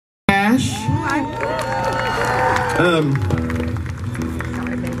Cash.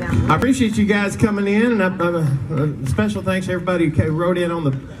 I appreciate you guys coming in, and special thanks to everybody who rode in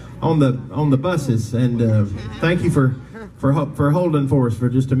on the buses, and thank you for holding for us for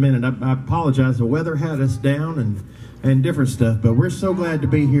just a minute. I apologize. The weather had us down and different stuff, but we're so glad to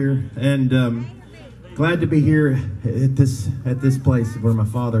be here, and glad to be here at this place where my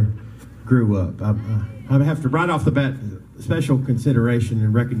father grew up. I have to, right off the bat, special consideration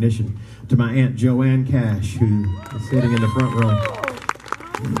and recognition to my Aunt Joanne Cash, who is sitting in the front row.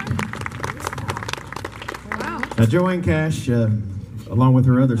 Now, Joanne Cash, along with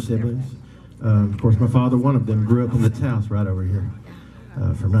her other siblings, of course, my father, one of them, grew up in this house right over here.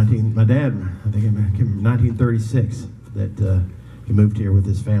 My dad, I think in 1936, that he moved here with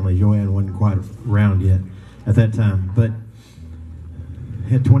his family. Joanne wasn't quite around yet at that time, but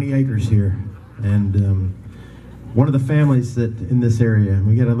had 20 acres here, and one of the families that in this area.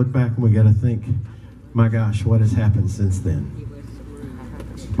 We got to look back and we got to think, my gosh, what has happened since then?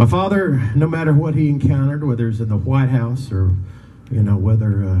 My father, no matter what he encountered, whether it's in the White House or,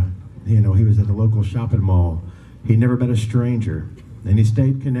 whether, he was at the local shopping mall, he never met a stranger, and he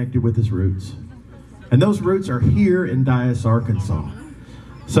stayed connected with his roots. And those roots are here in Dyess, Arkansas.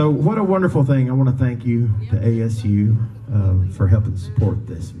 So what a wonderful thing. I want to thank you to ASU for helping support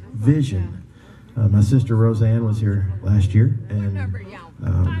this vision. My sister Roseanne was here last year, and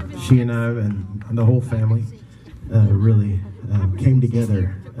she and I and the whole family really came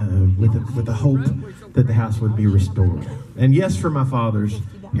together with the hope that the house would be restored. And yes, for my father's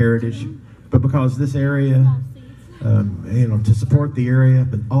heritage, but because this area, to support the area,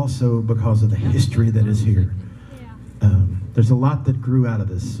 but also because of the history that is here. There's a lot that grew out of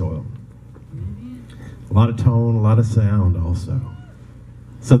this soil. A lot of tone, a lot of sound also.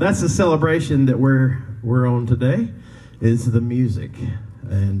 So that's the celebration that we're on today, is the music.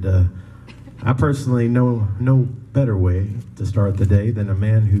 And I personally know no better way to start the day than a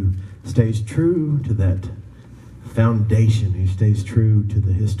man who stays true to that foundation, who stays true to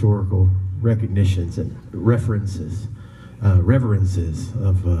the historical recognitions and reverences of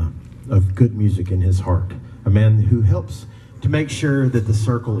good music in his heart. A man who helps to make sure that the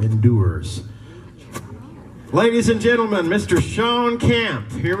circle endures. Ladies and gentlemen, Mr. Shawn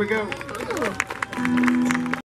Camp. Here we go.